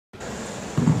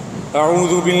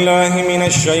أعوذ بالله من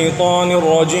الشيطان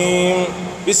الرجيم.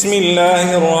 بسم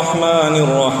الله الرحمن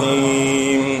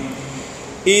الرحيم.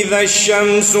 إذا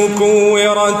الشمس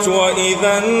كورت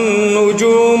وإذا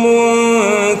النجوم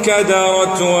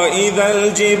انكدرت وإذا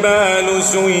الجبال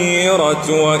سيرت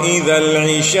وإذا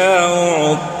العشار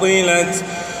عطلت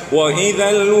وإذا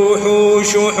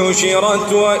الوحوش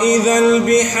حشرت وإذا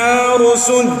البحار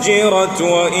سجرت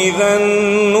وإذا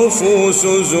النفوس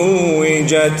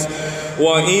زوجت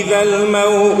وإذا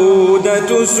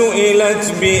الموءودة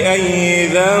سئلت بأي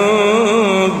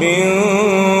ذنب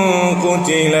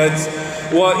قتلت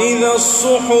وإذا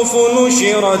الصحف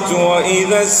نشرت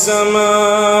وإذا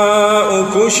السماء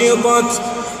كشطت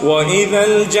وإذا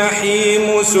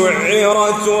الجحيم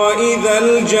سعرت وإذا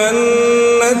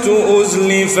الجنة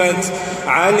أزلفت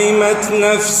علمت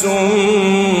نفس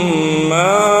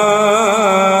ما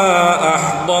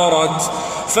أحضرت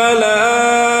فلا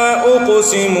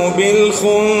أقسم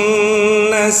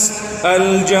بالخنس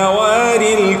الجوار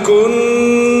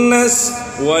الكنس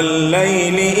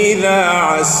والليل إذا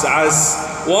عسعس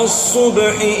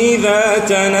والصبح إذا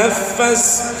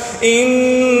تنفس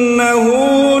إنه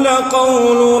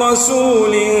لقول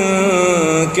رسول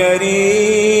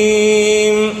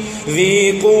كريم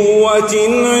ذي قوة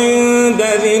عند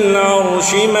ذي العرش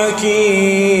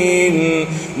مكين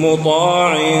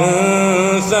مطاع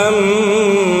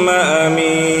ثم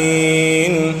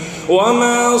أمين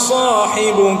وما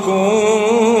صاحبكم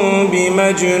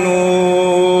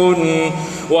بمجنون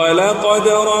ولقد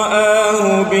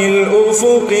رآه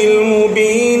بالأفق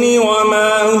المبين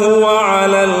وما هو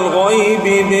على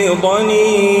الغيب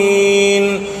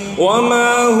بضنين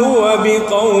وما هو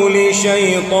بقول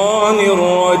شيطان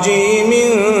رجيم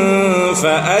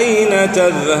فأين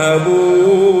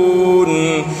تذهبون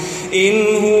إن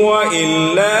هو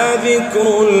إلا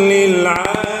ذكر للعالمين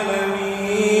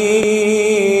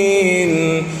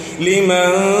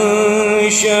لمن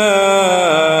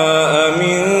شاء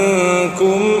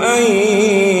منكم أن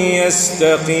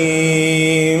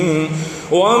يستقيم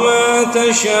وما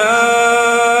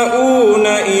تشاءون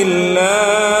إلا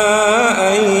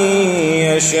أن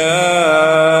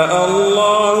يشاء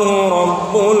الله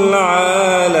رب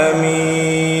العالمين.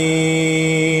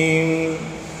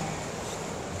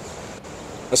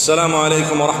 السلام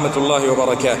عليكم ورحمة الله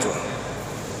وبركاته.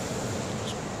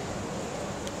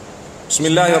 بسم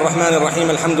الله الرحمن الرحيم.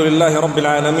 الحمد لله رب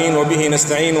العالمين وبه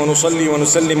نستعين ونصلي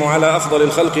ونسلم على أفضل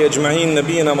الخلق أجمعين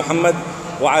نبينا محمد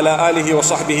وعلى آله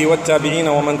وصحبه والتابعين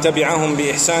ومن تبعهم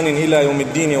بإحسان إلى يوم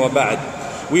الدين وبعد.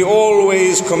 We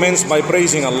always commence by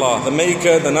praising Allah, the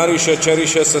Maker, the Nourisher,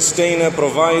 Cherisher, Sustainer,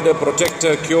 Provider,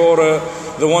 Protector, Curer,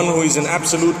 the one who is in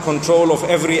absolute control of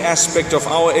every aspect of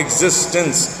our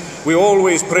existence. We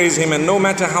always praise Him, and no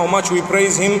matter how much we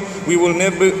praise Him, we will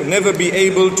never be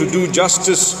able to do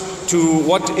justice to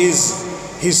what is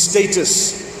His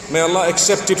status. May Allah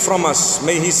accept it from us.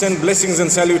 May He send blessings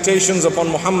and salutations upon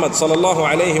Muhammad sallallahu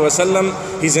alayhi wasallam,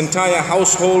 his entire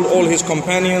household, all his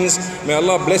companions. May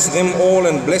Allah bless them all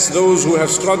and bless those who have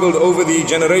struggled over the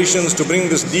generations to bring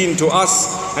this deen to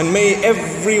us. And may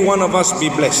every one of us be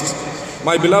blessed.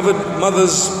 My beloved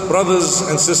mothers, brothers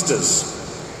and sisters,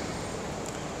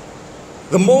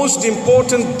 the most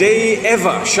important day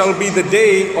ever shall be the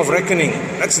day of reckoning.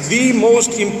 That's the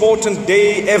most important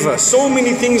day ever. So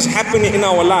many things happen in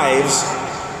our lives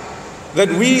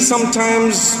that we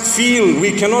sometimes feel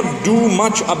we cannot do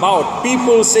much about.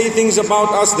 People say things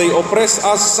about us, they oppress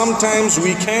us. Sometimes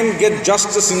we can get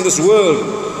justice in this world.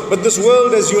 But this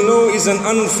world, as you know, is an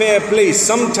unfair place.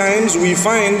 Sometimes we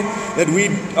find that we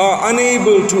are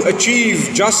unable to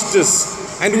achieve justice,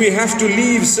 and we have to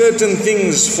leave certain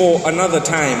things for another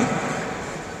time.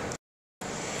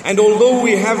 And although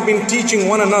we have been teaching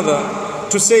one another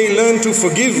to say, learn to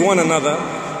forgive one another,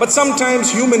 but sometimes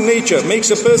human nature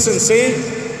makes a person say,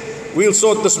 we'll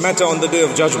sort this matter on the day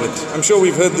of judgment. I'm sure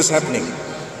we've heard this happening.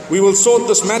 We will sort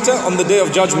this matter on the day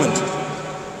of judgment.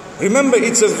 Remember,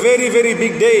 it's a very, very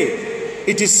big day.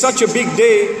 It is such a big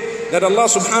day that Allah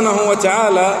subhanahu wa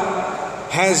ta'ala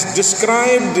has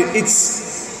described its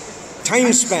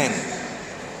time span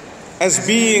as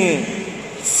being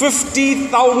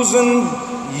 50,000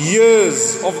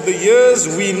 years of the years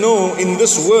we know in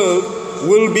this world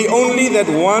will be only that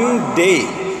one day.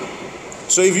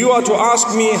 So if you are to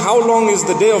ask me how long is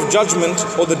the day of judgment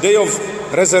or the day of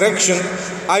resurrection,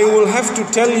 I will have to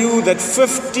tell you that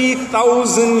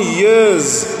 50,000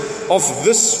 years of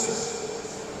this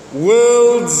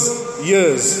world's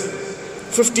years,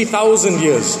 50,000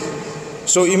 years.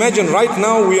 So imagine right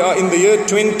now we are in the year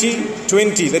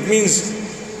 2020. That means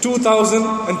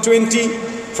 2020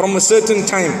 from a certain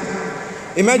time.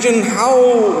 Imagine how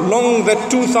long that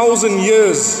 2,000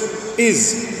 years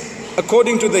is,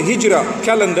 according to the Hijrah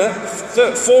calendar,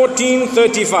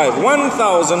 1435,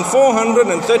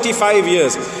 1435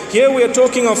 years. Here we are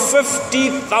talking of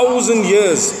 50,000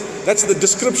 years. That's the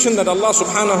description that Allah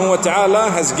subhanahu wa ta'ala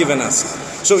has given us.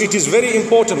 So it is very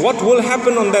important. What will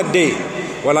happen on that day?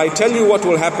 Well, I tell you what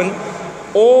will happen.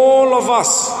 All of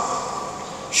us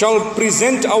shall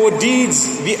present our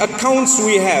deeds, the accounts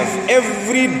we have.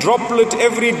 Every droplet,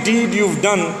 every deed you've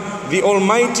done, the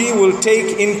Almighty will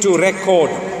take into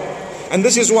record. And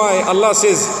this is why Allah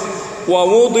says,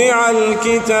 وَوُضِعَ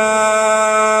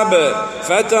الْكِتَابِ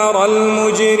فَتَرَى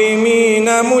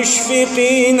الْمُجْرِمِينَ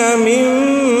مُشْفِقِينَ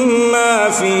مِمَّا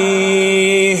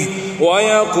فِيهِ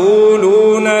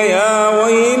وَيَقُولُونَ يَا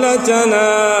وَيْلَتَنَا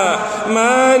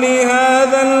مَا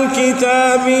لِهَذَا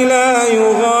الْكِتَابِ لَا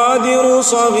يُغَادِرُ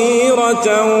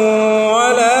صَغِيرَةً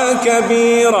وَلَا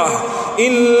كَبِيرَةً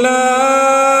إِلَّا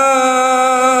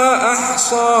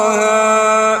أَحْصَاهَا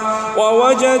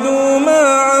وَوَجَدُوا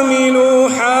مَا عَمِلُوا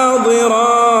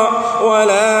حَاضِرًا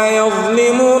وَلَا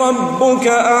يَظْلِمُ رَبُّكَ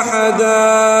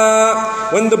أَحَدًا.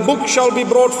 When the book shall be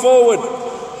brought forward,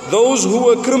 those who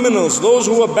were criminals, those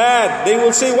who were bad, they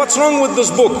will say, what's wrong with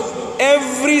this book?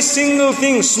 Every single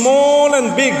thing, small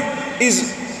and big, is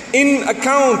in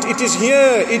account. It is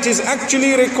here. It is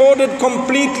actually recorded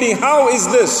completely. How is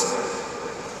this?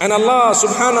 And Allah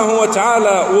subhanahu wa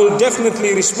ta'ala will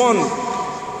definitely respond.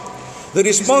 The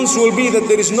response will be that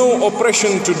there is no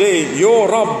oppression today. Your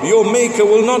Rabb, your Maker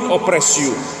will not oppress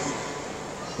you.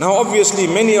 Now obviously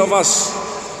many of us,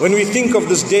 when we think of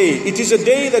this day, it is a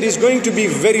day that is going to be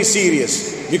very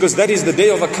serious, because that is the day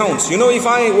of accounts. You know, if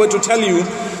I were to tell you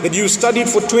that you studied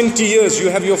for 20 years,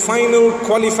 you have your final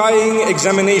qualifying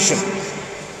examination,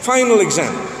 final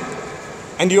exam,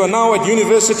 and you are now at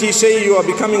university, say you are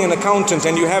becoming an accountant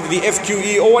and you have the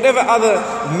FQE or whatever other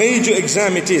major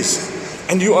exam it is,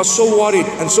 and you are so worried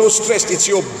and so stressed, it's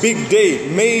your big day,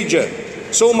 major,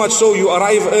 so much so you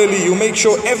arrive early, you make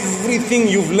sure everything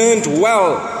you've learned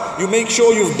well, you make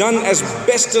sure you've done as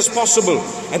best as possible,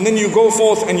 and then you go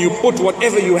forth and you put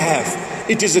whatever you have.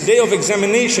 It is a day of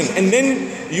examination, and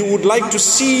then you would like to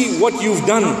see what you've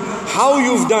done, how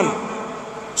you've done.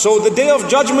 So the day of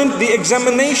judgment, the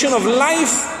examination of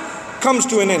life comes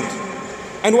to an end.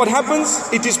 And what happens?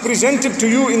 It is presented to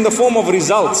you in the form of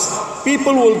results.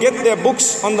 People will get their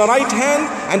books on the right hand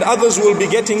and others will be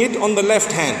getting it on the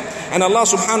left hand. And Allah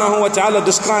subhanahu wa ta'ala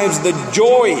describes the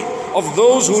joy of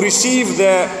those who receive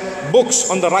their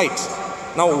books on the right.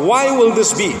 Now why will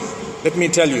this be? Let me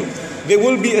tell you. There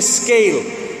will be a scale.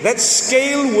 That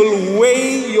scale will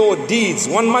weigh your deeds.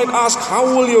 One might ask, how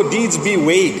will your deeds be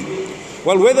weighed?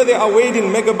 Well, whether they are weighed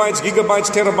in megabytes, gigabytes,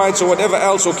 terabytes or whatever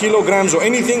else, or kilograms or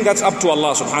anything, that's up to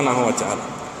Allah subhanahu wa ta'ala.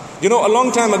 You know, a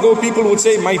long time ago people would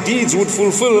say my deeds would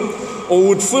fulfill or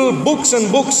would fill books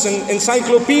and books and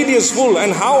encyclopedias full,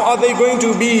 and how are they going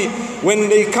to be when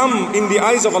they come in the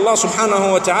eyes of Allah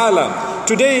subhanahu wa ta'ala?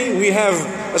 Today we have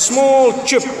a small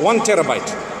chip, 1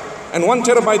 terabyte. And 1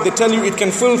 terabyte, they tell you it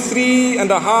can fill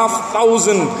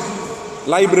 3,500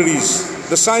 libraries,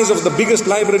 the size of the biggest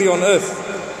library on earth,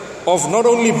 of not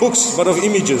only books but of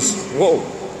images. Whoa.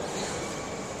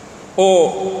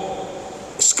 Or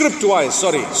script-wise,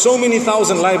 so many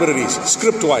thousand libraries,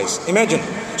 script-wise. Imagine.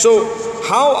 So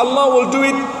how Allah will do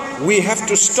it, we have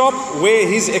to stop where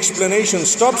His explanation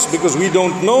stops, because we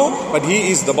don't know, but He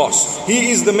is the boss.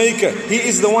 He is the maker. He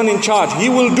is the one in charge. He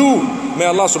will do. May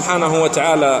Allah subhanahu wa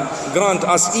ta'ala grant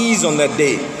us ease on that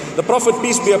day. The Prophet,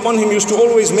 peace be upon him, used to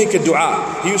always make a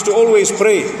dua. He used to always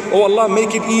pray, oh Allah,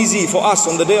 make it easy for us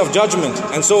on the day of judgment,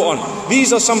 and so on.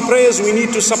 These are some prayers we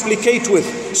need to supplicate with.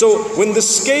 So when the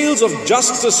scales of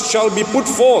justice shall be put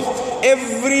forth,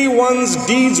 everyone's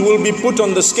deeds will be put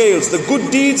on the scales. The good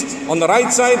deeds on the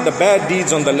right side, the bad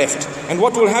deeds on the left. And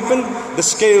what will happen? The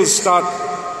scales start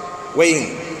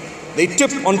weighing. They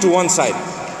tip onto one side.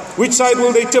 Which side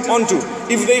will they tip onto?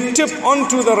 If they tip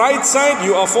onto the right side,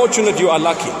 you are fortunate, you are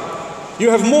lucky. You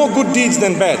have more good deeds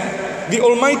than bad. The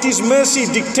Almighty's mercy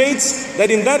dictates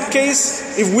that in that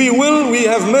case, if we will, we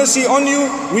have mercy on you,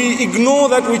 we ignore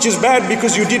that which is bad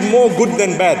because you did more good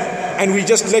than bad. And we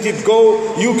just let it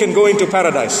go, you can go into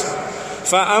paradise.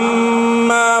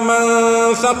 فَأَمَّا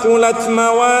مَنْ ثَقُلَتْ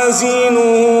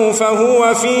مَوَازِينُهُ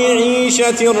فَهُوَ فِي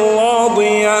عِيشَةٍ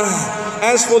رَاضِيَةٍ.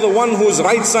 As for the one whose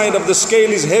right side of the scale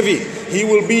is heavy, he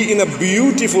will be in a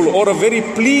beautiful or a very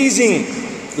pleasing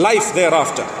life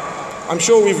thereafter. I'm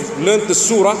sure we've learned the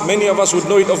surah, many of us would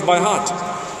know it off by heart.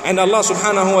 And Allah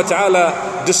subhanahu wa ta'ala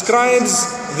describes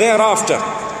thereafter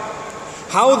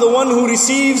how the one who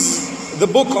receives the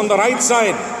book on the right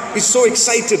side is so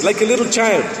excited, like a little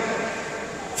child.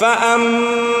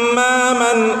 فأما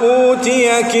من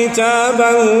أوتي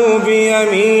كتابه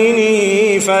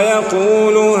بيمينه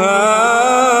فيقول هاؤم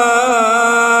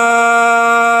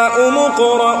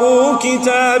اقرءوا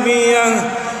كتابيه.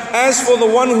 As for the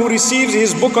one who receives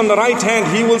his book on the right hand,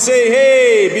 he will say,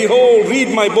 hey, behold, read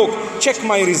my book, check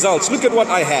my results, look at what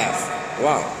I have.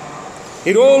 Wow.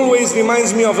 It always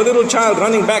reminds me of a little child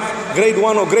running back, grade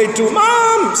 1 or grade 2.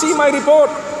 Mom, see my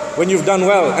report. When you've done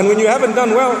well. And when you haven't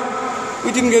done well,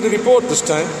 we didn't get a report this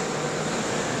time.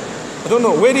 I don't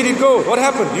know, where did it go? What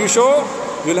happened? You sure?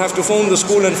 You'll have to phone the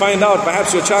school and find out.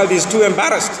 Perhaps your child is too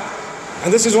embarrassed.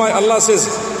 And this is why Allah says,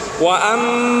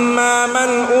 وَأَمَّا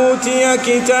مَنْ أُوتِيَ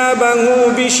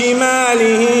كِتَابَهُ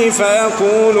بِشِمَالِهِ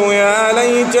فَيَقُولُ يَا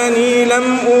لَيْتَنِي لَمْ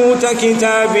أُوتَ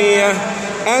كِتَابِيَهْ.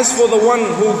 As for the one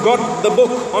who got the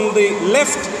book on the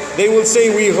left, they will say,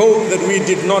 we hope that we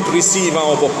did not receive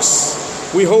our books.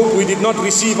 We hope we did not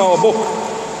receive our book.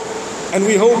 And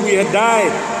we hope we had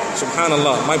died.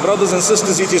 Subhanallah. My brothers and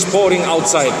sisters, it is pouring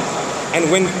outside. And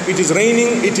when it is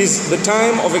raining, it is the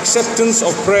time of acceptance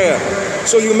of prayer.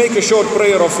 So you make a short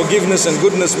prayer of forgiveness and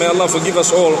goodness. May Allah forgive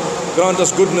us all, grant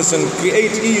us goodness and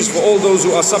create ease for all those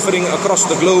who are suffering across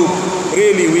the globe.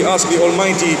 Really, we ask the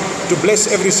Almighty to bless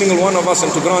every single one of us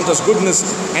and to grant us goodness.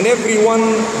 And everyone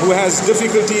who has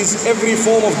difficulties, every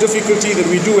form of difficulty that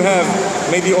we do have,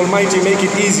 may the Almighty make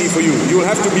it easy for you. You will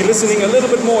have to be listening a little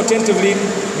bit more attentively,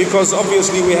 because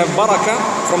obviously we have barakah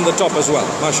from the top as well.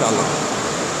 MashaAllah.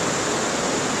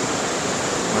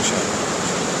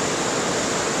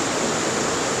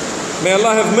 May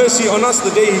Allah have mercy on us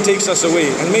the day He takes us away,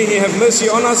 and may He have mercy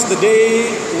on us the day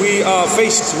we are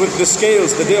faced with the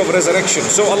scales, the day of resurrection.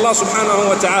 So Allah subhanahu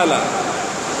wa ta'ala,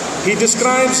 He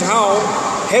describes how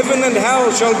heaven and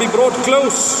hell shall be brought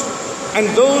close, and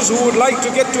those who would like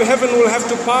to get to heaven will have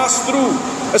to pass through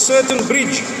a certain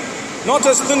bridge, not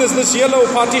as thin as this yellow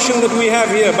partition that we have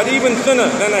here, but even thinner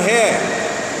than a hair.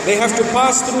 They have to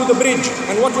pass through the bridge,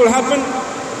 and what will happen?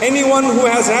 Anyone who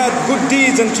has had good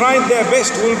deeds and tried their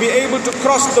best will be able to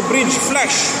cross the bridge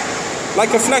flash, like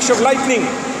a flash of lightning.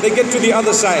 They get to the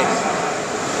other side.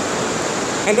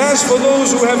 And as for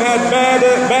those who have had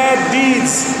bad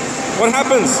deeds, what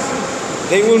happens?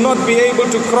 They will not be able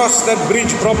to cross that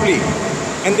bridge properly,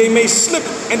 and they may slip.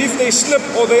 And if they slip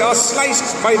or they are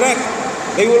sliced by that,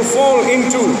 they will fall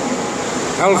into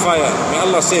hellfire. May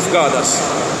Allah safeguard us.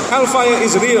 Hellfire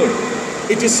is real.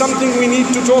 It is something we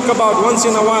need to talk about once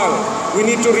in a while. We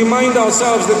need to remind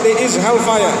ourselves that there is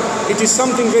hellfire. It is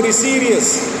something very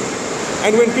serious.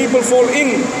 And when people fall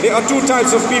in, there are two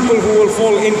types of people who will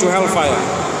fall into hellfire.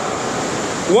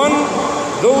 One,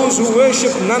 those who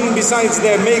worship none besides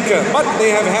their maker, but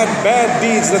they have had bad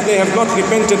deeds that they have not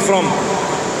repented from.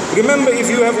 Remember, if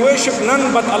you have worshipped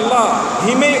none but Allah,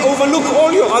 He may overlook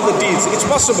all your other deeds. It's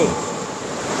possible.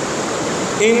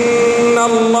 إن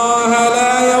الله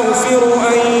لا يغفر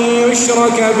أن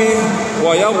يشرك به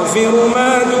ويغفر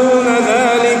ما دون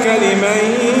ذلك لمن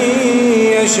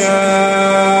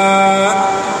يشاء.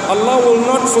 Allah will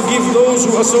not forgive those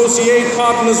who associate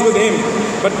partners with Him,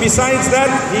 but besides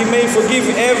that, He may forgive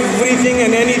everything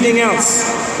and anything else.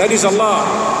 That is Allah.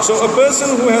 So a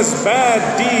person who has bad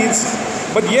deeds,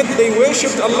 but yet they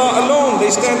worshipped Allah alone, they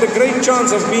stand a great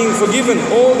chance of being forgiven.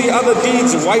 All the other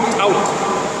deeds wiped out.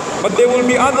 But there will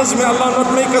be others, may Allah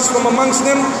not make us from amongst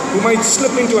them, who might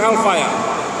slip into hellfire.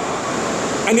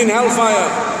 And in hellfire,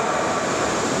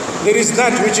 there is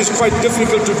that which is quite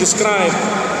difficult to describe,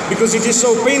 because it is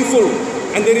so painful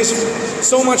and there is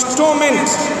so much torment.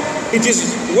 It is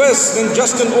worse than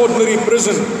just an ordinary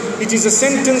prison. It is a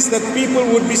sentence that people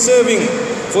would be serving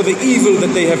for the evil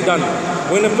that they have done.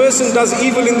 When a person does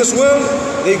evil in this world,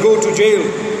 they go to jail.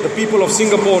 The people of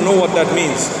Singapore know what that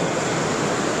means.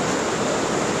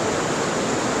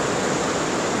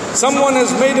 Someone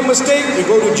has made a mistake, you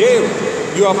go to jail.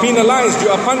 You are penalized,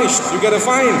 you are punished, you get a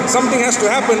fine. Something has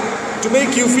to happen to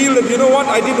make you feel that, you know what,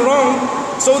 I did wrong.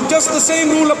 So just the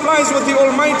same rule applies with the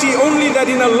Almighty, only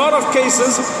that in a lot of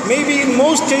cases, maybe in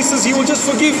most cases, He will just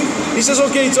forgive. He says,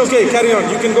 okay, it's okay, carry on,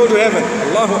 you can go to heaven.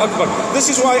 Allahu Akbar. This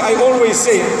is why I always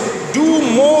say, do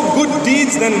more good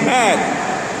deeds than bad.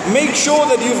 Make sure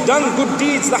that you've done good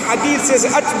deeds. The hadith says,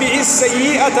 أَتْبِعِ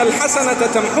السَّيِّئَةَ الْحَسَنَةَ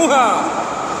تَمْحُهَا.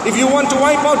 If you want to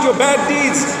wipe out your bad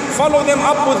deeds, follow them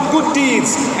up with good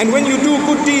deeds. And when you do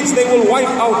good deeds, they will wipe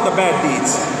out the bad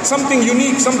deeds. Something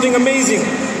unique, something amazing.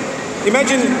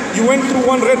 Imagine you went through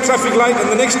one red traffic light and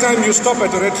the next time you stop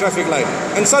at a red traffic light.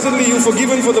 And suddenly you're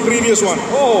forgiven for the previous one.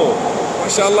 Oh,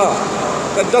 mashallah.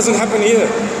 That doesn't happen here.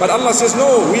 But Allah says,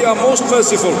 no, we are most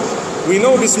merciful. We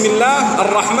know Bismillah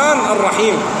Ar-Rahman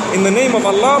Ar-Rahim. In the name of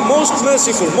Allah, most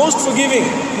merciful, most forgiving,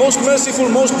 most merciful,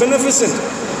 most beneficent.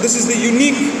 This is the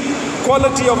unique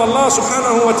quality of Allah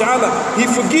subhanahu wa ta'ala. He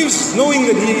forgives knowing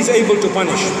that He is able to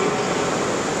punish.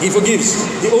 He forgives,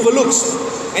 He overlooks.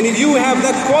 And if you have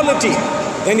that quality,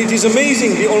 then it is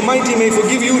amazing. The Almighty may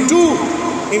forgive you too.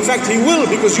 In fact, He will,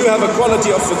 because you have a quality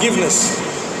of forgiveness.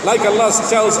 Like Allah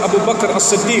tells Abu Bakr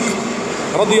as-Siddiq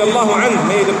radiyallahu anhu,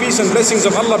 may the peace and blessings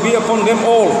of Allah be upon them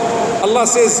all. Allah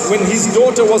says, when his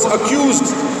daughter was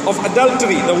accused of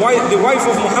adultery, the wife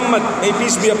of Muhammad, may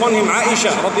peace be upon him,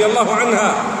 Aisha radiyallahu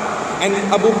anha, and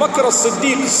Abu Bakr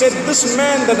as-Siddiq said, this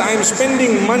man that I am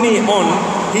spending money on,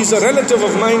 he's a relative of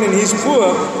mine and he's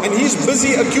poor, and he's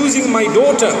busy accusing my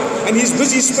daughter, and he's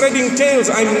busy spreading tales.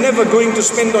 I'm never going to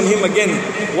spend on him again.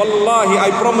 Wallahi, I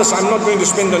promise I'm not going to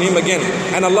spend on him again.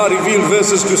 And Allah revealed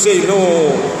verses to say, no,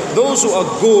 those who are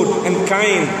good and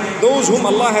kind, those whom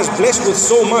Allah has blessed with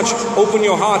so much, open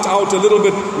your heart out a little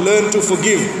bit, learn to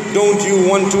forgive. Don't you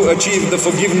want to achieve the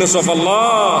forgiveness of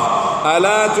Allah?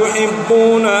 ألا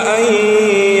تحبون أن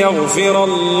يغفر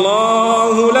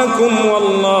الله لكم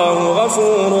والله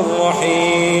غفور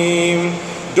رحيم.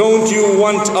 Don't you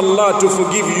want Allah to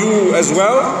forgive you as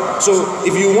well? So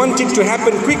if you want it to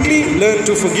happen quickly, learn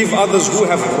to forgive others who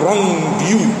have wronged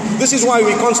you. This is why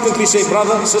we constantly say,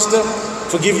 brother, sister,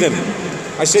 forgive them.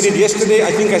 I said it yesterday,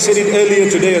 I think I said it earlier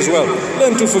today as well.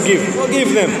 Learn to forgive.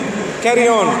 Forgive them. Carry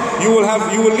on. You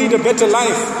will lead a better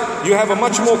life. You have a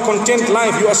much more content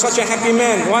life. You are such a happy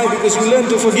man. Why? Because you learn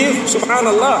to forgive.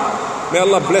 Subhanallah. May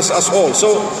Allah bless us all.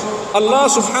 So Allah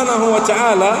subhanahu wa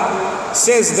ta'ala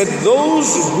says that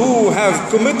those who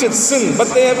have committed sin,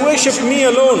 but they have worshipped me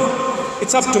alone,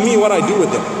 it's up to me what I do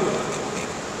with them.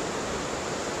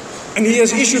 And He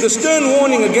has issued a stern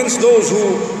warning against those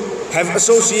who have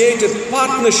associated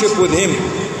partnership with Him.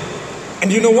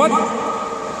 And you know what?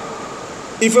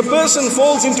 If a person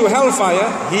falls into hellfire,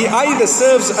 he either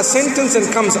serves a sentence and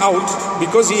comes out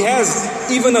because he has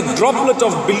even a droplet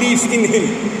of belief in him.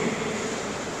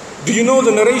 Do you know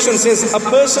the narration says a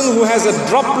person who has a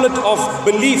droplet of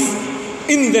belief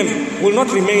in them will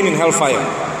not remain in hellfire.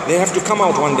 They have to come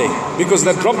out one day, because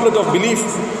that droplet of belief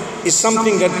is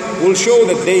something that will show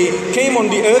that they came on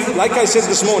the earth. Like I said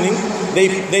this morning,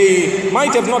 they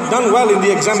might have not done well in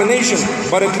the examination,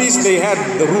 but at least they had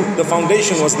the root, the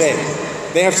foundation was there.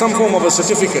 They have some form of a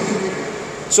certificate.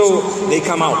 So they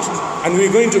come out. And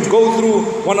we're going to go through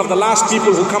one of the last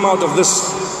people who come out of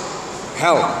this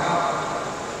hell.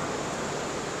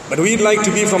 But we'd like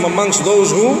to be from amongst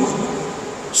those who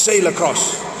sail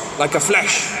across like a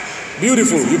flash.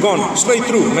 Beautiful, you're gone, straight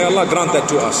through. May Allah grant that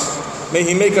to us. May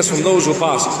He make us from those who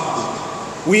passed.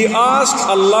 We ask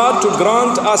Allah to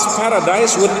grant us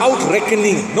paradise without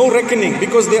reckoning. No reckoning,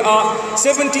 because there are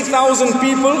 70,000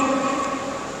 people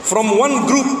from one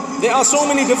group. There are so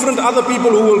many different other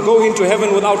people who will go into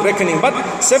heaven without reckoning,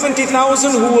 but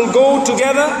 70,000 who will go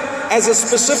together as a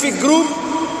specific group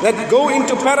that go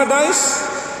into paradise,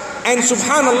 and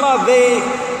subhanallah, they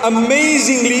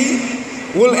amazingly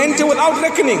will enter without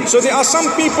reckoning. So there are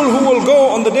some people who will go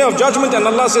on the day of judgment, and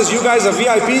Allah says, you guys are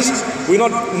VIPs,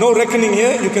 no reckoning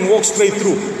here, you can walk straight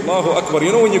through. Allahu Akbar.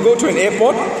 You know, when you go to an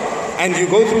airport and you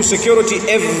go through security,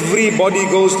 everybody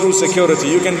goes through security.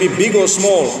 You can be big or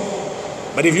small.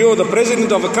 But if you're the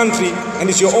president of a country and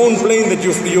it's your own plane that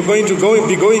you're going to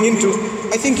be going into,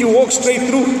 I think you walk straight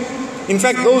through. In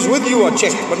fact, those with you are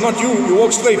checked, but not you. You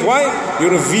walk straight. Why?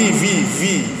 You're a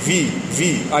VIP,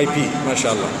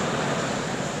 mashallah.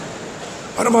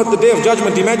 What about the day of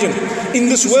judgment? Imagine, in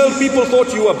this world people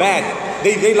thought you were bad.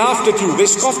 They laughed at you, they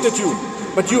scoffed at you.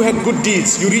 But you had good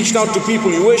deeds. You reached out to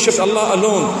people. You worshipped Allah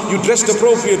alone. You dressed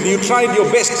appropriately. You tried your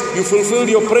best. You fulfilled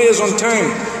your prayers on time.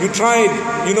 You tried,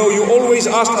 you always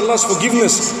asked Allah's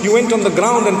forgiveness. You went on the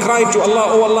ground and cried to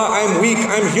Allah, oh Allah, I am weak,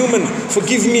 I am human.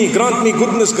 Forgive me, grant me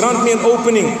goodness, grant me an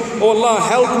opening. Oh Allah,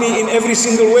 help me in every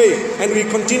single way. And we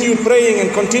continued praying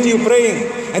and continue praying.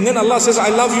 And then Allah says, I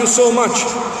love you so much.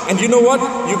 And you know what?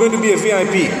 You're going to be a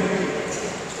VIP.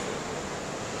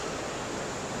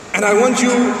 And I want you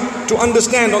to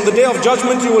understand, on the day of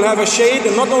judgment you will have a shade,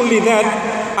 and not only that,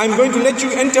 I'm going to let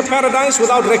you enter paradise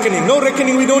without reckoning. No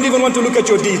reckoning, we don't even want to look at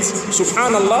your deeds.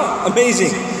 Subhanallah,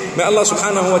 amazing. May Allah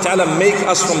subhanahu wa ta'ala make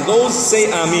us from those,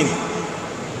 say Ameen.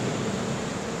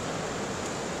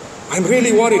 I'm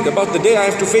really worried about the day I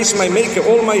have to face my Maker,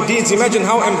 all my deeds. Imagine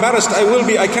how embarrassed I will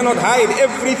be. I cannot hide,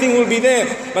 everything will be there.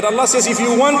 But Allah says, if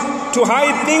you want to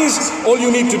hide things, all you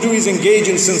need to do is engage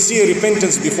in sincere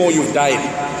repentance before you've died.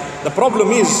 The problem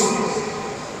is,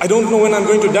 I don't know when I'm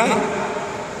going to die.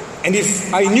 And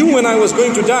if I knew when I was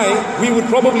going to die, we would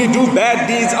probably do bad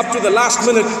deeds up to the last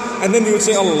minute, and then we would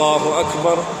say, Allahu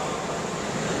Akbar,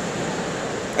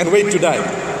 and wait to die.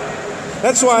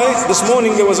 That's why this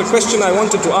morning there was a question I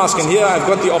wanted to ask, and here I've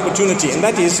got the opportunity, and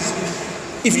that is,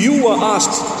 if you were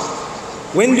asked,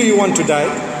 when do you want to die,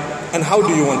 and how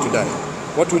do you want to die,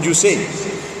 what would you say?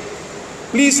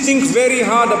 Please think very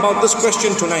hard about this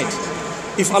question tonight.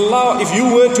 If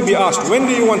you were to be asked, when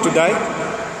do you want to die,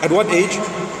 at what age,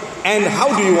 and how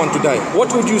do you want to die,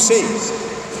 what would you say?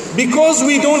 Because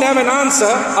we don't have an answer,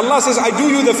 Allah says, I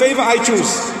do you the favor, I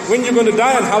choose when you're going to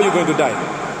die and how you're going to die.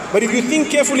 But if you think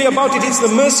carefully about it, it's the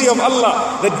mercy of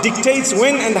Allah that dictates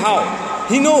when and how.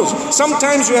 He knows.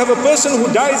 Sometimes you have a person who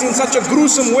dies in such a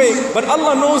gruesome way, but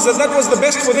Allah knows that that was the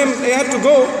best for them. They had to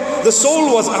go. The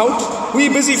soul was out.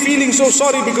 We're busy feeling so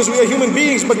sorry because we are human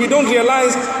beings, but we don't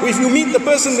realize, if you meet the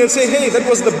person, they'll say, hey, that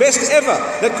was the best ever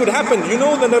that could happen. You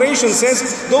know, the narration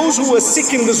says, those who were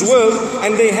sick in this world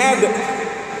and they had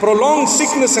prolonged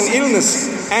sickness and illness,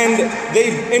 and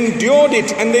they endured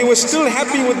it, and they were still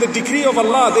happy with the decree of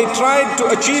Allah. They tried to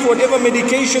achieve whatever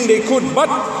medication they could,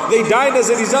 but they died as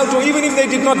a result, or even if they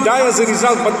did not die as a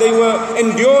result, but they were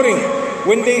enduring.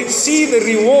 When they see the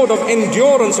reward of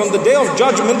endurance on the Day of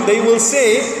Judgment, they will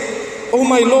say, oh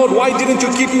my Lord, why didn't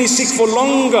you keep me sick for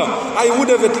longer? I would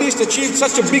have at least achieved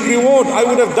such a big reward. I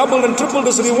would have doubled and tripled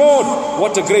this reward.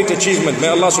 What a great achievement. May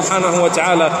Allah subhanahu wa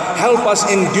ta'ala help us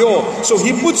endure. So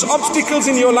He puts obstacles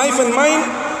in your life and mine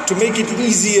to make it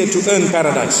easier to earn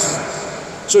paradise.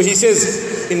 So He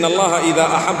says, Inna Allah idha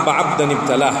ahabba abdan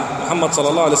ibtalah. Muhammad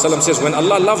sallallahu alayhi wa sallam says, when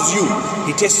Allah loves you,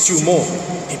 He tests you more.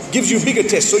 He gives you bigger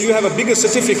tests, so you have a bigger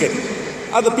certificate.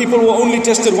 Other people were only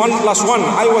tested 1 plus 1.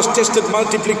 I was tested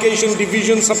multiplication,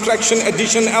 division, subtraction,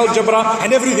 addition, algebra,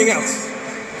 and everything else.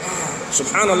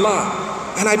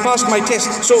 Subhanallah. And I passed my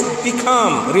test. So be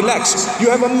calm, relax. You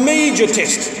have a major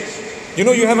test. You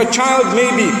know, you have a child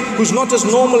maybe who's not as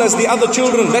normal as the other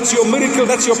children. That's your miracle,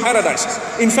 that's your paradise.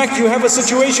 In fact, you have a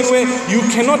situation where you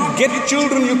cannot get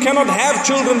children, you cannot have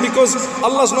children because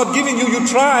Allah's not giving you. You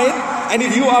tried, and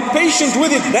if you are patient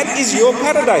with it, that is your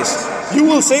paradise. You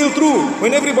will sail through.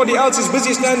 When everybody else is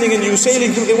busy standing and you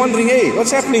sailing through, they're wondering, hey,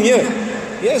 what's happening here?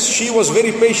 Yes, she was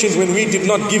very patient when we did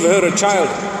not give her a child,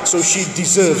 so she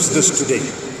deserves this today.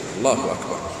 Allahu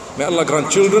Akbar. May Allah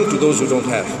grant children to those who don't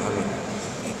have.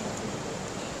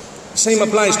 Same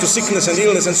applies to sickness and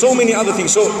illness and so many other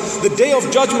things. So the Day of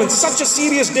Judgment, such a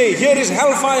serious day. Here is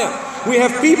hellfire. We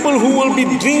have people who will be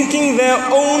drinking their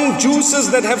own juices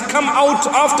that have come out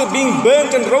after being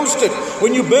burnt and roasted.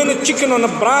 When you burn a chicken on a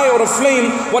braai or a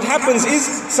flame, what happens is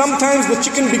sometimes the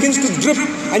chicken begins to drip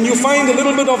and you find a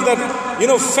little bit of that,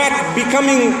 fat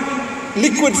becoming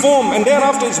liquid form, and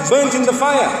thereafter it's burnt in the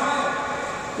fire.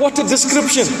 What a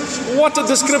description. What a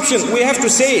description. We have to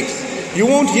say it. You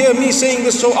won't hear me saying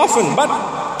this so often,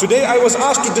 but today I was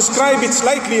asked to describe it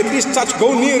slightly, at least touch,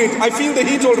 go near it. I feel the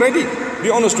heat already, be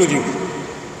honest with you.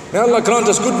 May Allah grant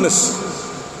us goodness.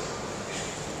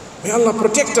 May Allah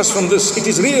protect us from this. It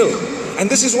is real. And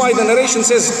this is why the narration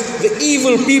says the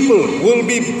evil people will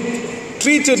be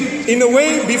treated in a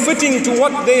way befitting to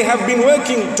what they have been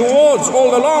working towards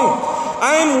all along.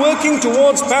 I am working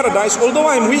towards paradise, although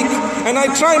I am weak, and I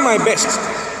try my best.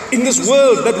 In this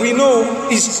world that we know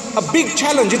is a big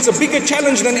challenge. It's a bigger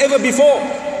challenge than ever before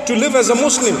to live as a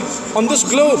Muslim on this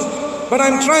globe. But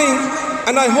I'm trying,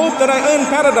 and I hope that I earn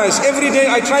paradise. Every day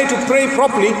I try to pray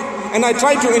properly, and I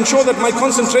try to ensure that my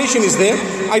concentration is there.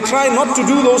 I try not to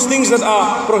do those things that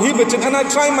are prohibited, and I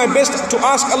try my best to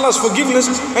ask Allah's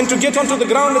forgiveness and to get onto the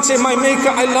ground and say, my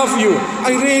Maker, I love you.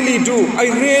 I really do.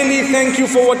 I really thank you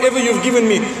for whatever you've given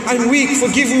me. I'm weak,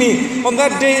 forgive me. On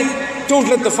that day, don't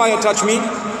let the fire touch me.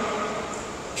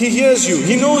 He hears you.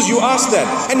 He knows you asked that.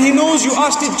 And He knows you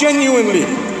asked it genuinely.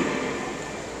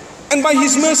 And by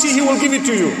His mercy, He will give it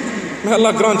to you. May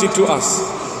Allah grant it to us.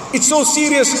 It's so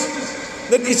serious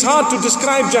that it's hard to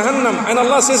describe Jahannam. And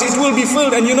Allah says it will be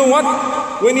filled. And you know what?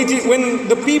 When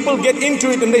the people get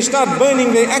into it and they start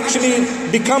burning, they actually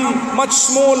become much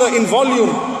smaller in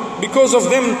volume. Because of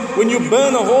them, when you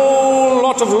burn a whole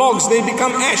lot of logs, they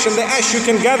become ash. And the ash you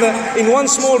can gather in one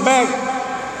small bag.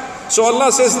 So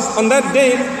Allah says, on that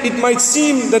day, it might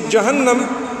seem that Jahannam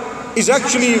is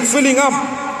actually filling up.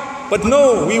 But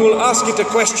no, we will ask it a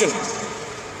question.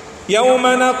 يَوْمَ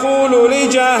نَقُولُ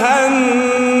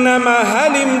لِجَهَنَّمَ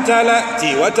هَلِ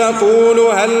امْتَلَأْتِ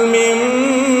وَتَقُولُ هَلْ مِن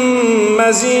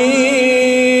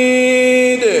مَزِيدٍ.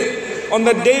 On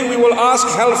that day, we will ask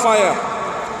hellfire,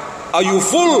 are you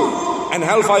full? And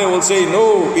hellfire will say,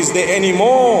 no. Is there any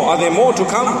more? Are there more to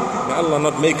come? May Allah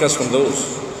not make us from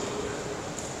those.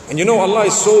 And you know, Allah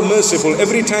is so merciful.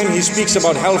 Every time He speaks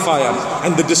about hellfire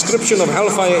and the description of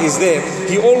hellfire is there,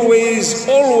 He always,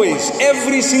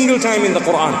 every single time in the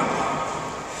Quran,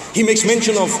 He makes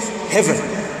mention of heaven.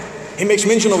 He makes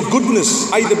mention of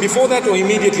goodness either before that or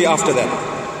immediately after that.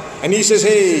 And He says,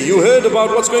 hey, you heard about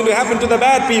what's going to happen to the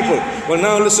bad people. Well,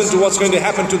 now listen to what's going to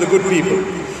happen to the good people.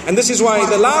 And this is why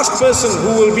the last person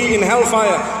who will be in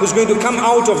hellfire, who's going to come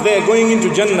out of there going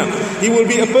into Jannah, he will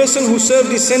be a person who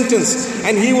served his sentence,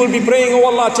 and he will be praying, oh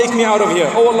Allah, take me out of here.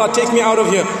 Oh Allah, take me out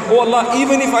of here. Oh Allah,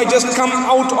 even if I just come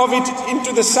out of it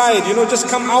into the side, just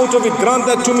come out of it, grant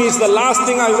that to me. It's the last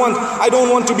thing I want. I don't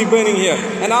want to be burning here.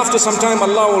 And after some time,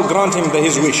 Allah will grant him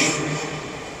his wish.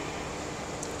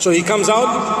 So he comes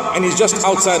out and he's just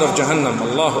outside of Jahannam.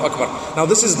 Allahu Akbar. Now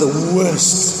this is the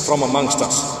worst from amongst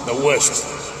us. The worst.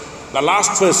 The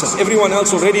last person. Everyone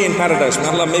else already in paradise. May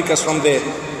Allah make us from there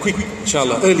quick,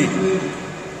 inshallah, early.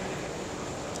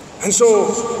 And so,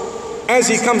 as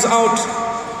he comes out,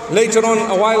 later on,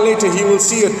 a while later, he will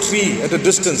see a tree at a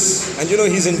distance. And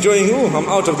he's enjoying, I'm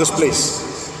out of this place.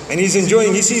 And he's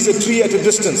enjoying, he sees a tree at a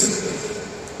distance.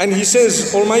 And he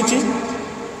says, Almighty,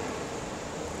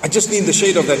 I just need the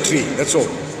shade of that tree, that's all.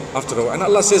 After all. And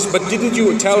Allah says, but didn't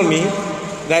you tell me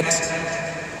that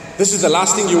this is the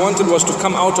last thing you wanted was to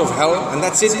come out of hell, and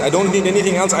that's it, I don't need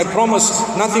anything else, I promise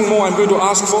nothing more I'm going to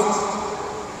ask for?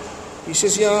 He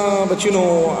says, yeah, but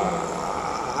now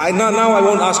I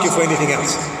won't ask you for anything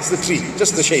else. It's the tree,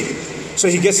 just the shade. So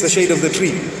he gets the shade of the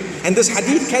tree. And this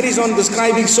hadith carries on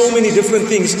describing so many different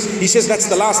things. He says that's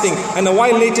the last thing. And a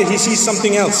while later he sees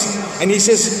something else. And he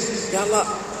says, Ya Allah,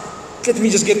 let me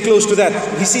just get close to that.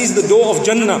 He sees the door of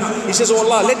Jannah. He says, oh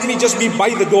Allah, let me just be by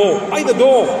the door. By the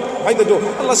door. By the door.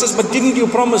 Allah says, but didn't you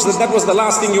promise that that was the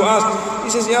last thing you asked? He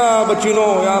says, yeah, but Ya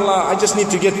Allah, I just need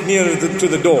to get near to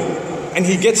the door. And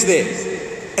he gets there.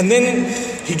 And then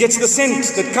he gets the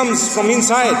scent that comes from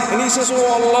inside. And he says, oh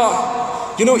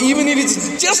Allah, even if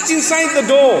it's just inside the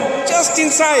door, just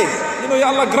inside, Ya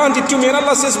Allah, grant it to me. And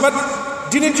Allah says, but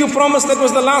didn't you promise that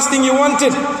was the last thing you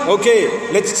wanted? Okay,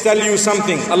 let's tell you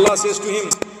something. Allah says to him,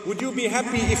 would you be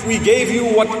happy if we gave you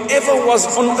whatever was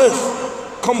on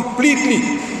earth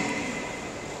completely,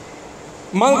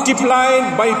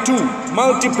 multiplied by 2,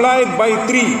 multiplied by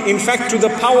 3, in fact to the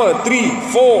power 3,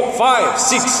 4, 5,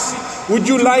 6. Would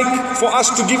you like for us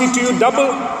to give it to you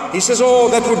double? He says, oh,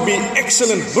 that would be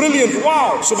excellent, brilliant,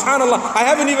 wow, subhanallah, I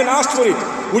haven't even asked for it.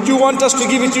 Would you want us to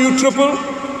give it to you triple?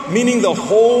 Meaning the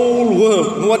whole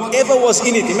world, whatever was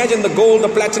in it. Imagine the gold, the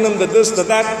platinum, the this, the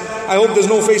that. I hope there's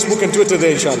no Facebook and Twitter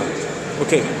there, inshallah.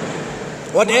 Okay.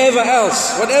 Whatever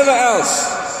else.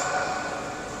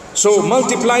 So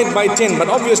multiplied by 10. But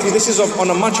obviously this is on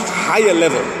a much higher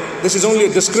level. This is only a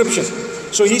description.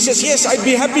 So he says, yes, I'd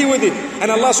be happy with it.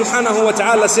 And Allah subhanahu wa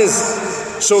ta'ala says,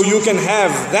 so you can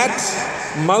have that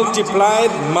multiplied,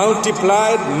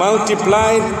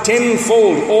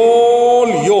 tenfold, all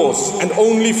yours and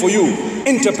only for you.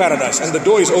 Enter paradise, and the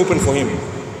door is open for him.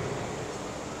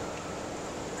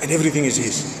 And everything is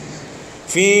his.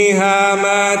 فيها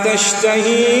ما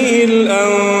تشتهيه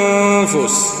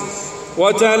الأنفس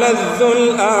وتلذ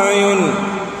الأعين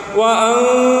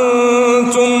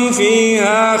وأنتم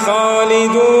فيها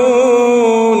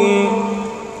خالدون.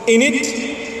 In it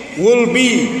will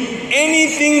be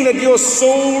anything that your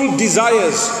soul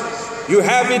desires. You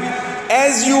have it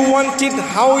as you want it,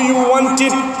 how you want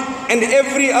it, and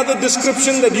every other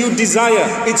description that you desire,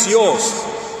 it's yours.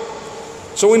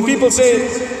 So when people say,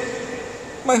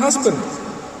 my husband,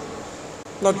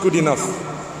 not good enough,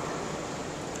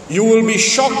 you will be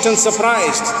shocked and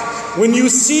surprised when you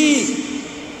see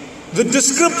the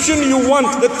description you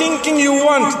want, the thinking you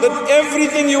want, that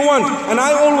everything you want. And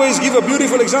I always give a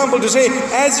beautiful example to say,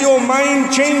 as your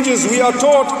mind changes, we are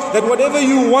taught that whatever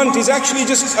you want is actually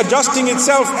just adjusting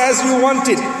itself as you want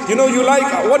it. You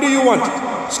like, what do you want?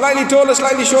 Slightly taller,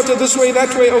 slightly shorter, this way,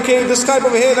 that way, okay, this type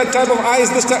of hair, that type of eyes,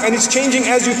 this type, and it's changing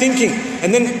as you're thinking.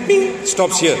 And then, bing,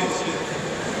 stops here.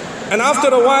 And after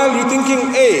a while, you're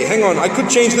thinking, hey, hang on, I could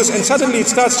change this, and suddenly it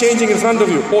starts changing in front of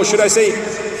you. Or should I say,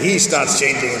 he starts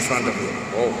changing in front of you.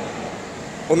 Oh.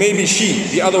 Or maybe she,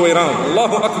 the other way around.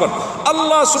 Allahu Akbar.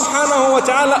 Allah subhanahu wa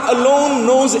ta'ala alone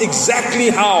knows exactly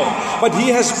how. But He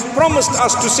has promised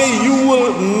us to say, you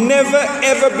will never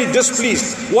ever be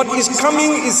displeased. What is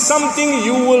coming is something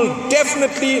you will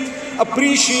definitely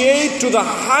appreciate to the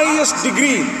highest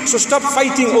degree. So stop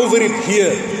fighting over it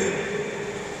here.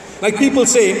 Like people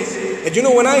say,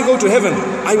 that when I go to heaven,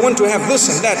 I want to have this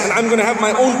and that, and I'm going to have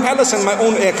my own palace and my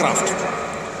own aircraft.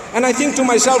 And I think to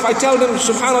myself, I tell them,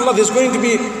 subhanallah, there's going to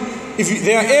be, if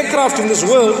there are aircraft in this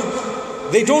world,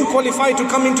 they don't qualify to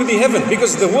come into the heaven,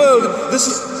 because the world, this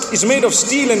is made of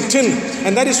steel and tin,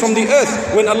 and that is from the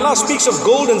earth. When Allah speaks of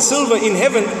gold and silver in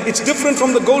heaven, it's different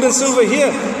from the gold and silver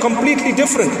here, completely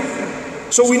different.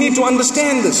 So we need to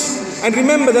understand this. And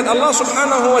remember that Allah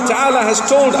subhanahu wa ta'ala has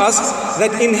told us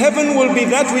that in heaven will be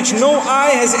that which no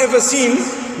eye has ever seen,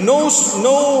 no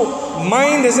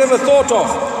mind has ever thought of,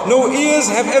 no ears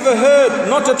have ever heard,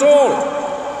 not at all,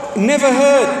 never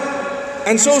heard.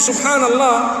 And so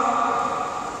subhanallah,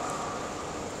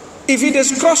 if it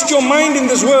has crossed your mind in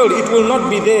this world, it will not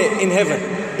be there in heaven.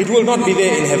 It will not be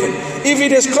there in heaven. If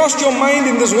it has crossed your mind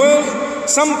in this world,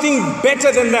 something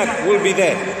better than that will be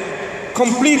there.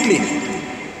 Completely.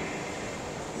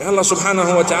 May Allah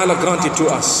subhanahu wa ta'ala grant it to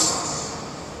us.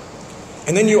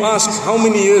 And then you ask, how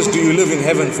many years do you live in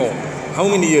heaven for? How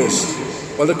many years?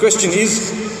 Well, the question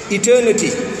is eternity.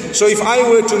 So if I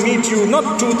were to meet you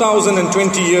not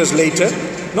 2020 years later,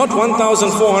 not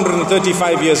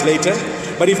 1435 years later,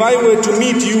 but if I were to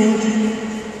meet you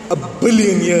 1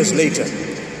 billion years later,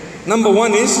 number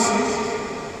one is,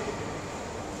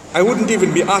 I wouldn't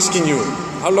even be asking you,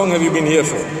 how long have you been here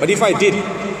for? But if I did,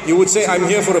 you would say, I'm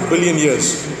here for 1 billion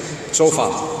years so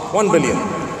far. 1 billion.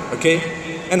 Okay?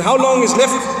 And how long is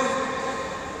left?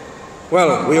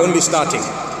 Well, we're only starting.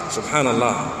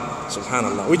 Subhanallah.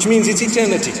 Subhanallah. Which means it's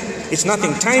eternity. It's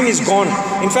nothing. Time is gone.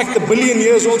 In fact, the 1 billion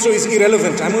years also is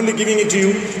irrelevant. I'm only giving it to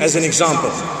you as an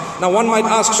example. Now one might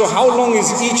ask, so how long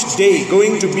is each day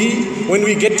going to be when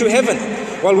we get to heaven?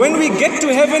 Well, when we get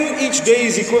to heaven, each day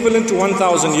is equivalent to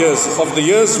 1,000 years of the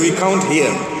years we count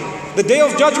here. The day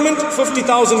of judgment,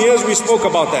 50,000 years, we spoke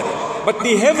about that. But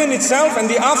the heaven itself and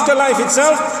the afterlife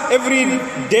itself, every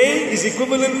day is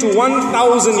equivalent to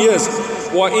 1,000 years.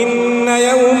 وَإِنَّ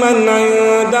يَوْمًا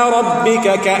عِنْدَ رَبِّكَ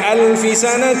كَأَلْفِ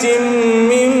سَنَةٍ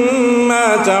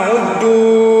مِّمَّا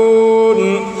تَعُدُّونَ.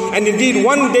 And indeed,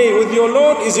 one day with your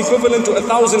Lord is equivalent to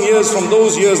 1,000 years from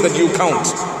those years that you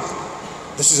count.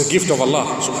 This is a gift of Allah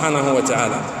subhanahu wa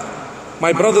ta'ala.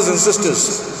 My brothers and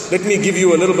sisters, let me give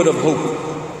you a little bit of hope.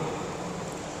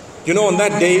 You know, on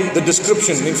that day, the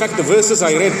description, in fact, the verses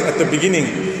I read at the beginning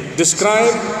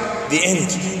describe the end.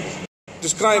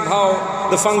 Describe how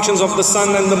the functions of the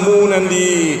sun and the moon and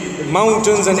the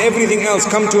mountains and everything else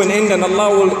come to an end, and Allah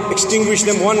will extinguish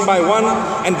them one by one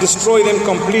and destroy them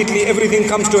completely. Everything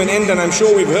comes to an end, and I'm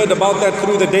sure we've heard about that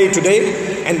through the day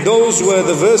today. And those were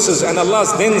the verses, and Allah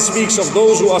then speaks of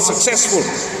those who are successful,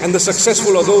 and the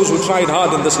successful are those who tried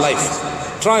hard in this life.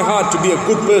 Try hard to be a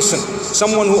good person,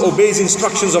 someone who obeys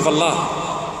instructions of Allah.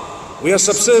 We are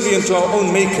subservient to our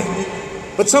own Maker.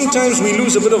 But sometimes we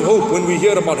lose a bit of hope when we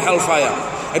hear about hellfire,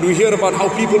 and we hear about how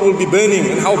people will be burning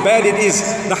and how bad it is.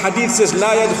 The hadith says,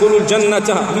 لا يدخل الجنة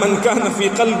من كان في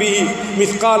قلبه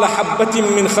مثقال حبة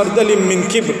من خردل من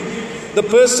كبر. The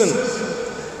person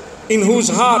in whose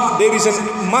heart there is a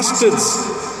mustard's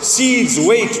seed's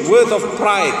weight worth of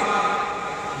pride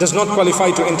does not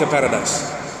qualify to enter paradise.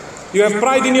 You have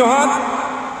pride in your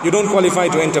heart, you don't qualify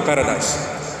to enter paradise.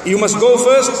 You must go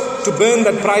first to burn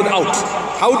that pride out.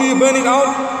 How do you burn it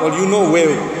out? Well, you know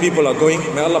where people are going.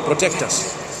 May Allah protect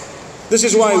us. This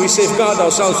is why we safeguard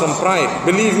ourselves from pride.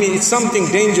 Believe me, it's something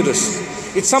dangerous.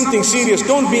 It's something serious.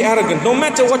 Don't be arrogant. No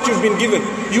matter what you've been given,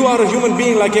 you are a human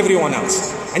being like everyone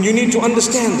else. And you need to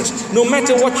understand this. No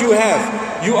matter what you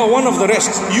have, you are one of the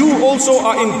rest. You also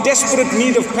are in desperate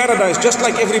need of paradise, just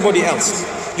like everybody else.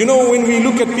 You know, when we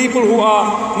look at people who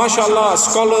are, mashallah,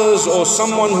 scholars or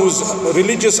someone who's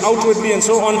religious outwardly and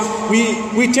so on,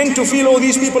 we tend to feel, oh,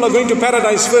 these people are going to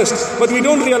paradise first. But we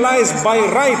don't realize by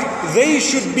right, they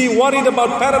should be worried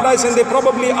about paradise, and they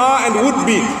probably are and would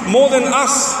be more than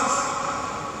us.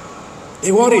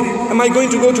 They're worried. Am I going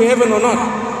to go to heaven or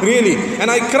not? Really.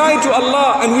 And I cry to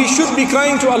Allah, and we should be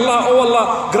crying to Allah, oh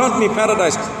Allah, grant me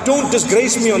paradise. Don't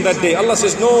disgrace me on that day. Allah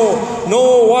says,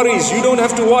 no worries. You don't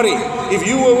have to worry. If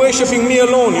you were worshipping me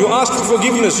alone, you asked for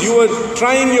forgiveness, you were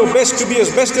trying your best to be as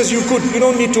best as you could, you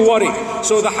don't need to worry.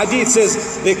 So the hadith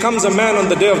says, there comes a man on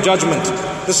the day of judgment.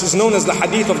 This is known as the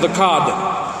hadith of the card.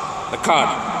 The card.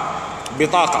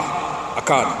 Bitaqa. A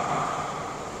card.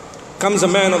 Comes a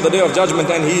man on the day of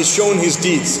judgment, and he is shown his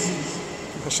deeds.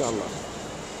 MashaAllah.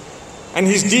 And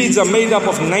his deeds are made up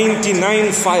of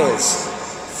 99 files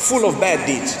full of bad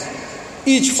deeds.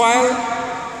 Each file,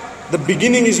 the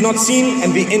beginning is not seen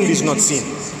and the end is not seen.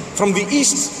 From the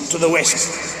east to the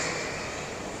west.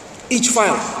 Each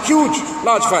file, huge,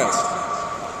 large files.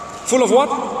 Full of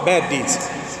what? Bad deeds.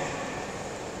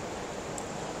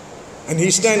 And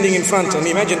he's standing in front, and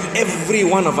imagine every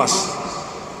one of us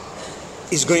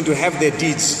is going to have their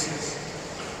deeds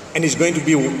and is going to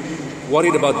be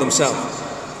worried about themselves.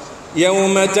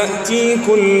 يَوْمَ تَأْتِي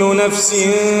كُلُّ نَفْسٍ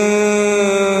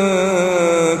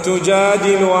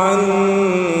تجادل عن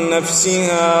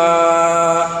نفسها.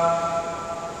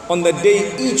 On that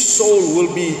day, each soul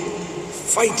will be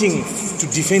fighting to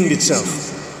defend itself.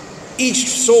 Each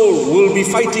soul will be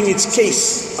fighting its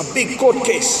case, a big court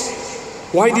case.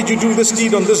 Why did you do this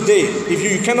deed on this day? If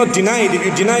you cannot deny it, if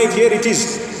you deny it, here it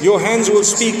is. Your hands will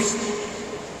speak.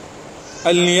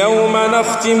 اليوم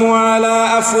نختم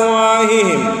على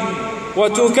أفواههم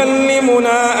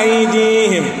وتكلمنا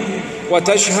أيديهم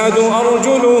وتشهد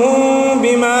أرجلهم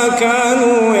بما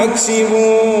كانوا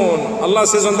يكسبون. Allah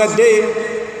says on that day,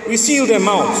 we seal their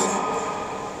mouths.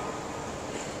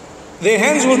 Their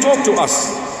hands will talk to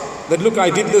us. That look, I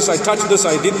did this, I touched this,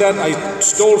 I did that, I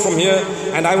stole from here,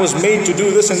 and I was made to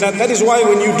do this and that. That is why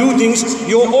when you do things,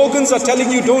 your organs are telling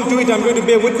you, don't do it, I'm going to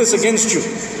bear witness against you.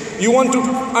 You want to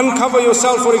uncover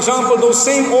yourself, for example, those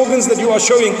same organs that you are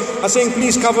showing are saying,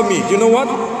 please cover me. You know what?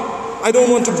 I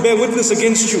don't want to bear witness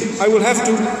against you. I will have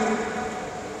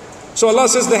to. So Allah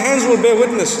says the hands will bear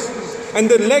witness, and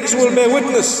the legs will bear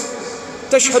witness.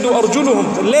 Tashhadu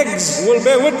arjuluhum, the legs will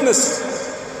bear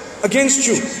witness against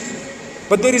you.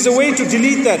 But there is a way to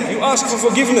delete that. You ask for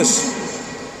forgiveness.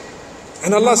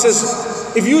 And Allah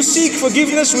says, if you seek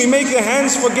forgiveness, we make the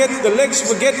hands forget, the legs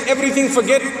forget, everything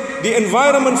forget, the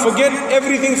environment forget,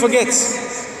 everything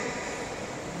forgets.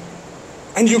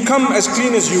 And you come as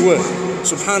clean as you were.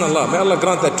 Subhanallah, may Allah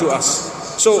grant that to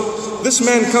us. So this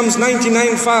man comes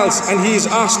 99 files and he is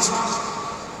asked,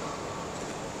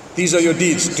 these are your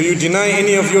deeds. Do you deny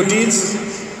any of your deeds?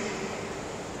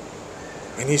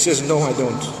 And he says, no, I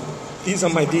don't. These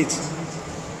are my deeds.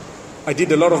 I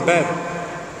did a lot of bad.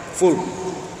 Full.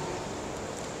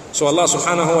 So Allah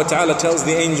subhanahu wa ta'ala tells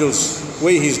the angels,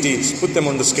 weigh his deeds, put them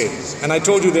on the scale. And I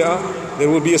told you there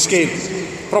will be a scale,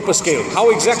 proper scale. How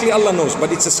exactly Allah knows,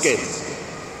 but it's a scale.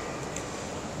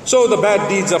 So the bad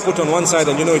deeds are put on one side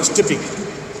and it's tipping.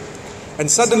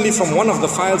 And suddenly from one of the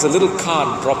files a little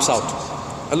card drops out.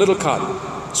 A little card,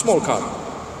 small card.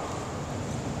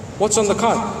 What's on the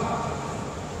card?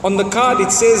 On the card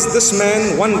it says, this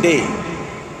man one day,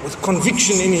 with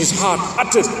conviction in his heart,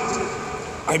 uttered,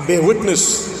 I bear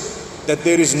witness that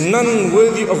there is none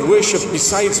worthy of worship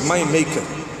besides my Maker.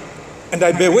 And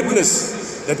I bear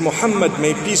witness that Muhammad,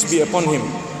 may peace be upon him,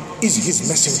 is his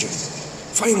messenger,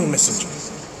 final messenger.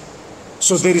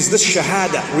 So there is this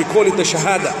shahada, we call it the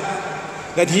shahada,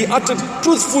 that he uttered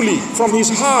truthfully from his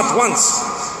heart once.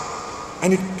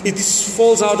 And it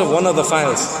falls out of one of the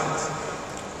files.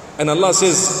 And Allah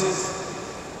says,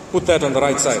 put that on the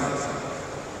right side.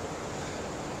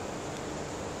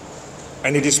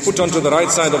 And it is put onto the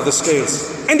right side of the scales.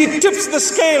 And it tips the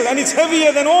scale and it's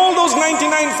heavier than all those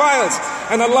 99 files.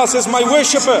 And Allah says, my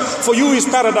worshipper, for you is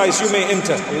paradise, you may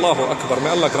enter. Allahu Akbar. May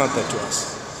Allah grant that to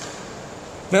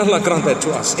us. May Allah grant that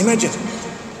to us. Imagine.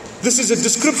 This is a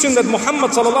description that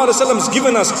Muhammad sallallahu alaihi wasallam has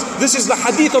given us. This is the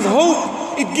hadith of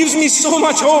hope. It gives me so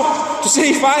much hope to say,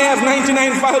 if I have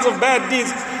 99 files of bad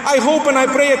deeds, I hope and I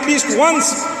pray at least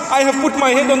once I have put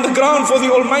my head on the ground for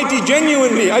the Almighty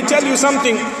genuinely. I tell you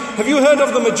something. Have you heard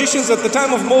of the magicians at the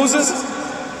time of Moses?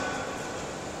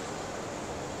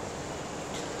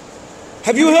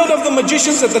 Have you heard of the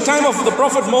magicians at the time of the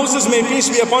Prophet Moses, may peace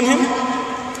be upon him?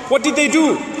 What did they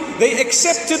do? They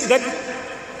accepted that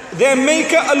their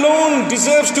Maker alone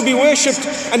deserves to be worshipped,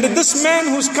 and that this man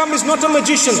who's come is not a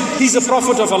magician, he's a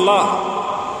prophet of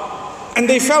Allah. And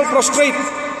they fell prostrate.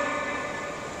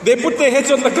 They put their heads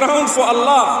on the ground for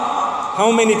Allah.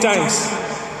 How many times?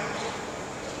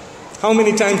 How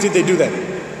many times did they do that?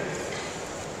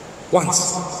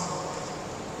 Once.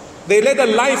 They led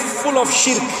a life full of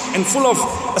shirk and full of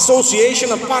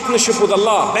association, of partnership with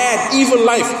Allah. Bad, evil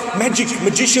life, magic,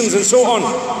 magicians and so on.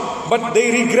 But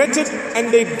they regretted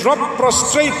and they dropped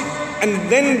prostrate, and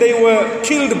then they were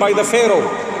killed by the Pharaoh.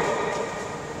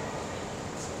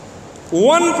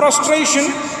 One prostration,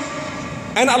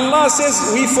 and Allah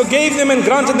says, we forgave them and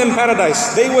granted them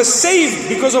paradise. They were saved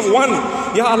because of one.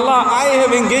 Ya Allah, I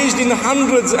have engaged in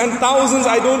hundreds and thousands,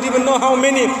 I don't even know how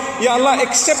many. Ya Allah,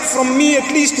 accept from me at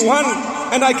least one,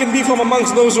 and I can be from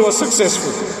amongst those who are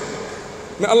successful.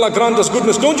 May Allah grant us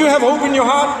goodness. Don't you have hope in your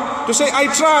heart to say, I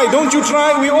try? Don't you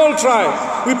try? We all try.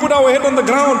 We put our head on the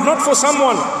ground, not for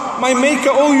someone. My Maker,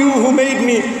 oh you who made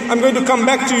me, I'm going to come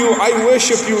back to you. I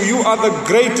worship you. You are the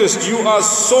greatest. You are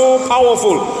so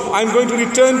powerful. I'm going to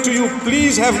return to you.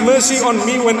 Please have mercy on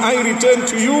me when I return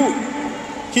to you.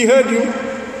 He heard you.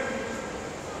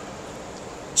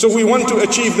 So we want to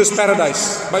achieve this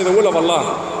paradise by the will of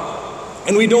Allah.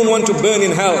 And we don't want to burn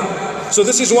in hell. So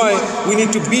this is why we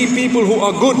need to be people who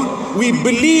are good. We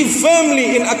believe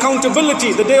firmly in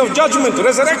accountability, the day of judgment,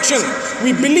 resurrection.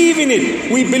 We believe in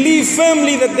it. We believe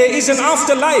firmly that there is an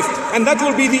afterlife, and that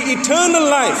will be the eternal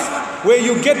life where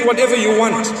you get whatever you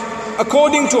want,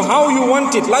 according to how you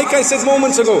want it. Like I said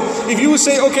moments ago, if you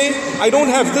say, okay, I don't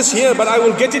have this here, but I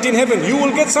will get it in heaven, you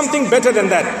will get something better than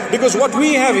that. Because what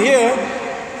we have here,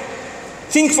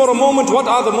 think for a moment, what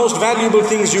are the most valuable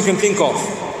things you can think of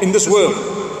in this world?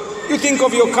 You think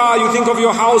of your car, you think of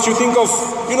your house, you think of,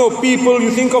 people,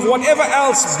 you think of whatever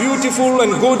else beautiful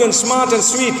and good and smart and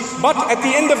sweet. But at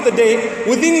the end of the day,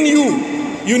 within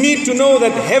you need to know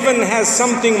that heaven has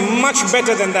something much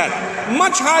better than that,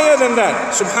 much higher than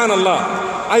that.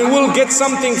 Subhanallah, I will get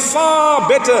something far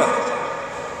better.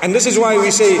 And this is why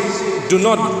we say, do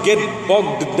not get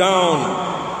bogged down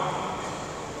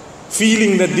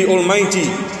feeling that the Almighty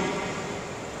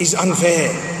is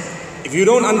unfair. If you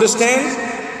don't understand,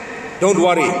 don't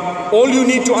worry. All you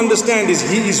need to understand is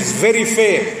He is very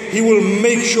fair. He will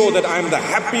make sure that I am the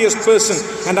happiest person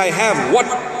and I have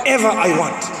whatever I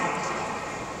want.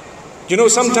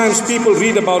 Sometimes people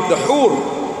read about the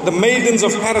hur, the maidens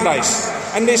of paradise,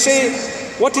 and they say,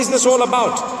 what is this all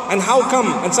about? And how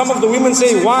come? And some of the women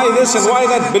say, why this and why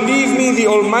that? Believe me, the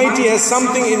Almighty has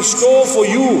something in store for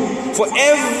you, for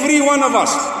every one of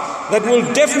us, that will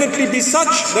definitely be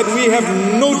such that we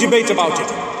have no debate about it.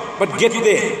 But get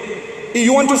there. If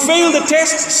you want to fail the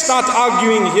test, start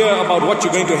arguing here about what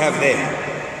you're going to have there.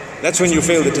 That's when you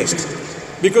fail the test.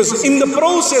 Because in the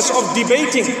process of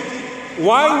debating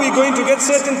why we're going to get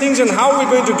certain things and how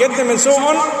we're going to get them and so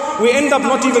on, we end up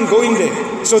not even going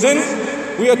there. So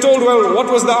then we are told, well, what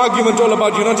was the argument all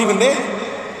about? You're not even there.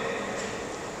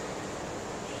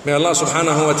 May Allah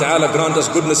subhanahu wa ta'ala grant us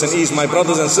goodness and ease. My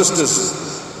brothers and sisters,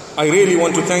 I really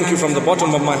want to thank you from the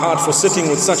bottom of my heart for sitting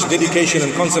with such dedication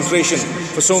and concentration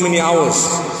for so many hours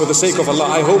for the sake of Allah.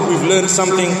 I hope we've learned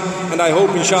something, and I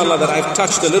hope inshallah that I've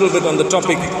touched a little bit on the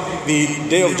topic, the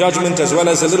day of judgment, as well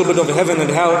as a little bit of heaven and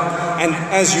hell. And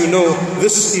as you know,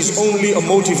 this is only a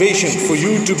motivation for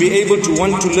you to be able to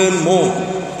want to learn more,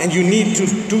 and you need to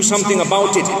do something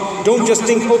about it. Don't just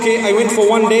think, okay, I went for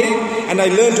one day and I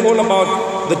learned all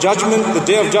about the judgment, the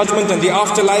day of judgment and the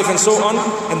afterlife and so on,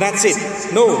 and that's it.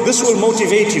 No, this will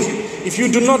motivate you. If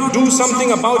you do not do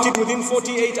something about it within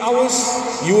 48 hours,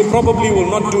 you probably will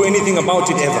not do anything about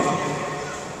it ever.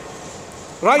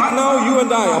 Right now, you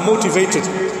and I are motivated.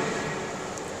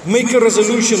 Make a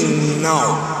resolution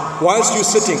now, whilst you're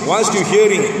sitting, whilst you're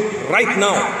hearing, right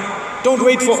now. Don't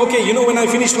wait for, okay, when I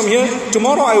finish from here,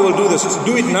 tomorrow I will do this.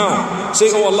 Do it now.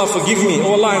 Say, oh Allah, forgive me.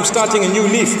 Oh Allah, I'm starting a new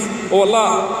leaf. Oh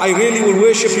Allah, I really will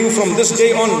worship you from this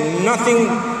day on. Nothing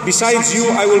besides you.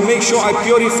 I will make sure I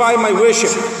purify my worship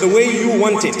the way you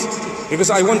want it, because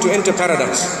I want to enter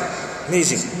paradise.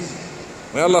 Amazing.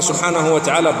 May Allah subhanahu wa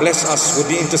ta'ala bless us with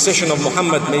the intercession of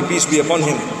Muhammad, may peace be upon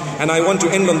him. And I want to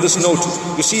end on this note.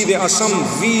 You see, there are some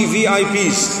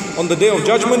VVIPs on the day of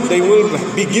judgment. They will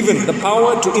be given the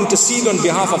power to intercede on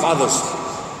behalf of others.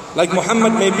 Like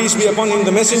Muhammad, may peace be upon him,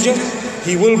 the messenger,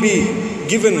 he will be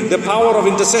given the power of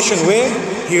intercession where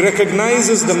he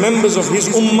recognizes the members of his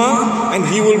ummah and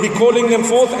he will be calling them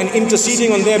forth and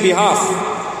interceding on their behalf.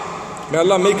 May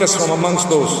Allah make us from amongst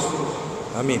those.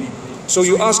 Ameen. So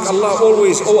you ask Allah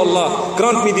always, oh Allah,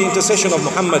 grant me the intercession of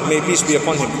Muhammad, may peace be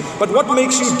upon him. But what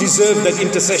makes you deserve that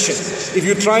intercession? If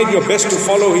you tried your best to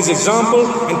follow his example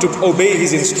and to obey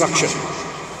his instruction.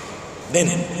 Then,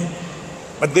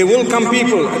 but there will come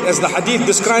people, as the hadith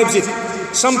describes it,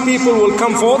 some people will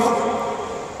come forth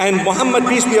and Muhammad,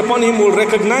 peace be upon him, will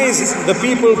recognize the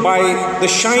people by the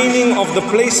shining of the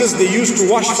places they used to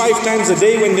wash 5 times a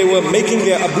day when they were making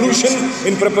their ablution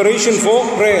in preparation for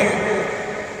prayer.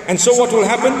 And so what will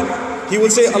happen? He will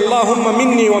say, Allahumma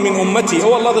minni wa min ummati.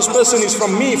 Oh Allah, this person is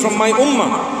from me, from my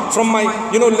ummah, from my,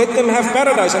 let them have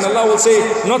paradise. And Allah will say,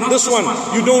 not this one.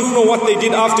 You don't know what they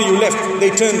did after you left. They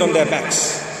turned on their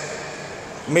backs.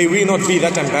 May we not be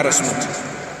that embarrassment.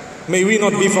 May we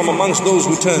not be from amongst those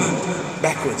who turn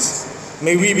backwards.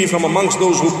 May we be from amongst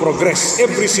those who progress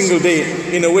every single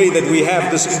day in a way that we have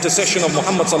this intercession of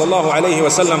Muhammad sallallahu alayhi wa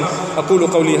sallam. أقول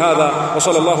قولي هذا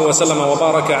وصلى الله وسلم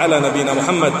وبارك على نبينا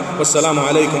محمد والسلام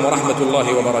عليكم ورحمة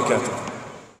الله وبركاته.